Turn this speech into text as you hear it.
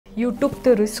You took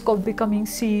the risk of becoming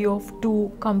CEO of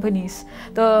 2 companies.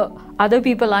 The other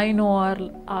people I know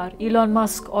are Elon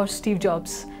Musk or Steve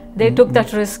Jobs. They took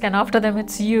that risk, and after them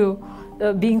it's you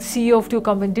being CEO of 2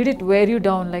 companies. Did it wear you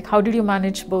down? Like, how did you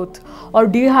manage both? Or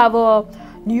do you have a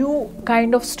new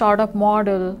kind of startup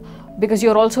model because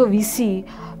you're also a VC?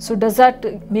 So does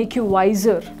that make you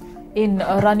wiser in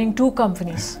running 2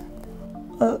 companies?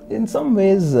 In some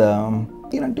ways,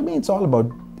 to me, it's all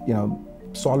about,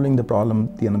 solving the problem,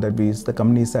 that the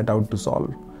company set out to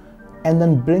solve, and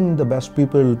then bring the best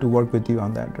people to work with you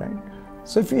on that, right?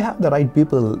 So if you have the right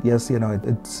people, yes,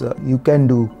 it's you can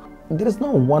do. There is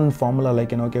no one formula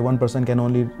like, okay, one person can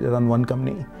only run one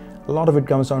company. A lot of it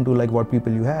comes down to like what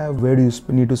people you have, where do you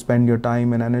need to spend your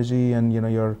time and energy, and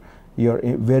your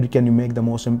where can you make the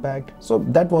most impact. So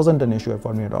that wasn't an issue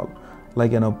for me at all.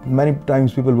 Like, many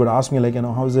times people would ask me like,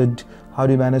 how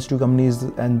do you manage 2 companies?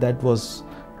 And that was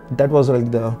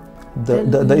like the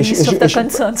issue.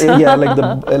 Concerns. Yeah,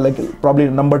 like probably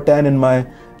number 10 in my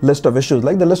list of issues.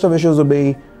 Like the list of issues would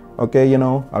be, okay,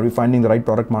 are we finding the right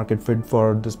product market fit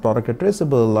for this product at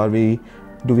Traceable?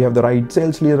 Do we have the right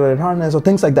sales leader at Harness, or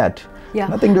things like that? Yeah.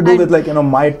 Nothing to do with like,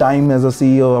 my time as a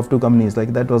CEO of 2 companies.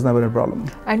 Like that was never a problem.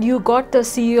 And you got the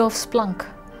CEO of Splunk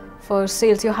for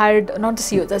sales. You hired not the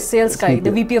CEO, the sales guy,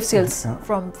 the VP of sales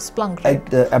from Splunk,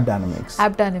 right? At appdynamics.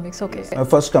 appdynamics, okay. My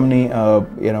first company,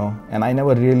 and I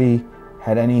never really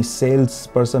had any sales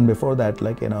person before that.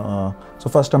 Like, so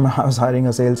first time I was hiring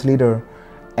a sales leader,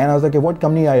 and I was like, okay, what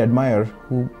company I admire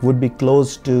who would be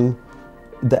close to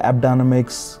the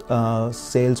appdynamics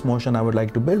sales motion I would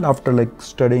like to build, after like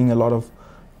studying a lot of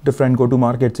different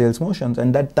go-to-market sales motions.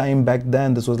 And that time back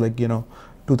then, this was like,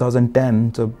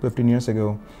 2010, so 15 years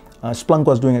ago. Splunk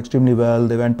was doing extremely well.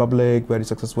 They went public, very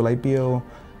successful IPO,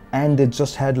 and they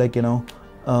just had like, a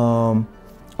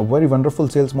very wonderful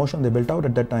sales motion they built out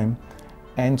at that time.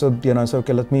 And so, I said,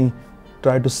 okay, let me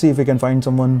try to see if we can find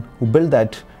someone who built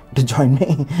that to join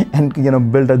me and,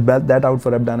 build that out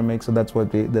for appdynamics. So that's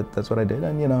what I did.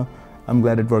 And, I'm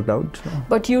glad it worked out.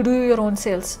 But you do your own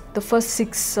sales. The first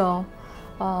 6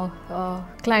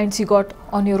 clients you got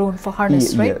on your own for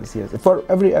Harness, right? Yes. For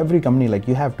every company, like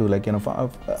you have to, like,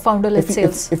 founder-led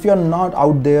sales. If you're not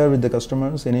out there with the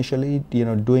customers initially,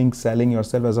 selling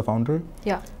yourself as a founder,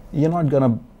 you're not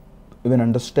gonna even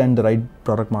understand the right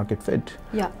product market fit.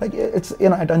 Like it's,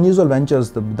 at Unusual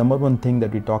Ventures, the number one thing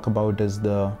that we talk about is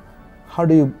how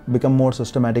do you become more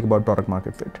systematic about product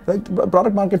market fit? Like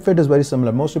product market fit is very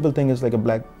similar. Most people think it's like a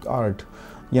black art.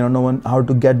 How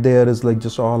to get there is like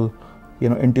just all,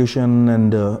 intuition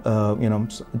and,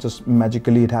 just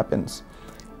magically it happens.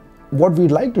 What we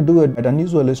like to do at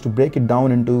Unusual is to break it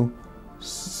down into,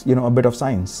 a bit of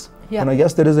science.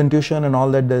 Yes, there is intuition and all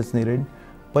that is needed,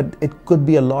 but it could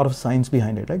be a lot of science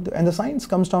behind it, right? And the science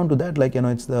comes down to that, like,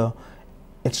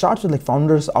 it starts with like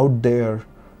founders out there,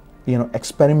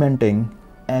 experimenting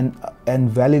and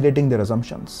validating their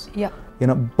assumptions.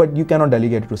 But you cannot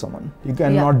delegate it to someone. You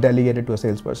cannot delegate it to a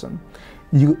salesperson.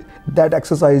 That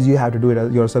exercise you have to do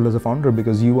it yourself as a founder,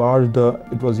 because it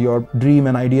was your dream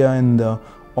and idea and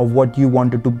of what you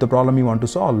wanted to, the problem you want to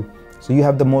solve. So you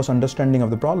have the most understanding of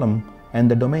the problem and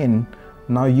the domain.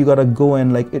 Now you gotta go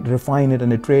and like refine it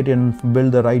and iterate it and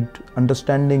build the right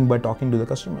understanding by talking to the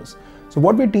customers. So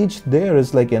what we teach there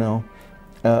is like,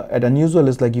 at Unusual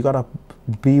is like you gotta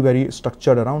be very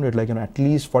structured around it, like, at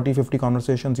least 40-50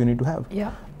 conversations you need to have.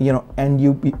 And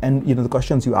the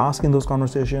questions you ask in those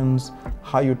conversations,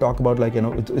 how you talk about, like,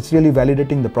 it's really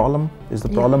validating the problem. Is the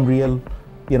problem real?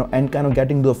 And kind of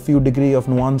getting to a few degree of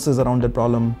nuances around the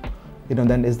problem.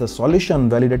 Then is the solution,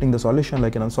 validating the solution,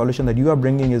 like, solution that you are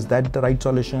bringing, is that the right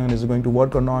solution? Is it going to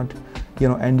work or not?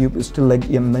 And you still like,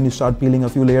 then you start peeling a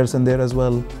few layers in there as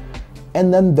well.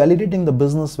 And then validating the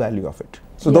business value of it.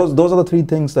 So those are the 3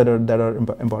 things that are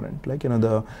important. Like,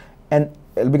 and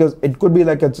because it could be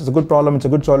like it's a good problem, it's a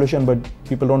good solution, but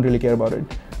people don't really care about it.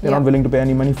 They're not willing to pay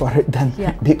any money for it. Then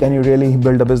can you really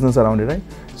build a business around it, right?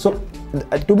 So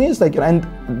to me, it's like, and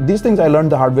these things I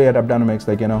learned the hard way at appdynamics.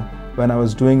 Like, when I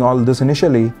was doing all this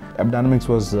initially, appdynamics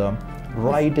was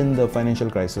right in the financial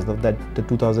crisis, the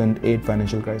 2008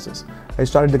 financial crisis. I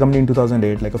started the company in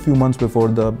 2008, like a few months before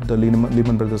the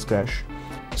Lehman Brothers crash.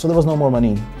 So there was no more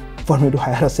money for me to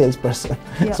hire a salesperson.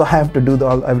 So I have to do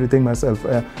everything myself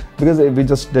because we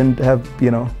just didn't have,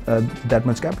 that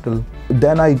much capital.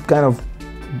 Then I kind of,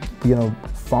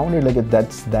 found it like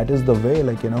that is the way,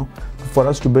 like, for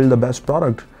us to build the best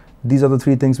product, these are the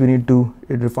 3 things we need to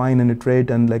refine and iterate,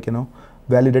 and like,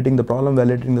 validating the problem,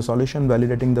 validating the solution,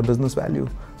 validating the business value.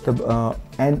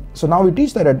 And so now we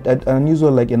teach that at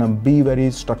Unusual, like, be very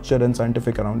structured and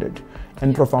scientific around it,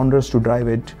 and for founders to drive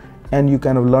it, and you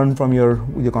kind of learn from your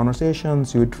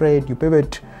conversations, you iterate, you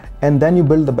pivot, and then you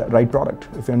build the right product.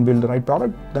 If you can build the right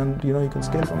product, then you can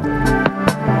scale from there.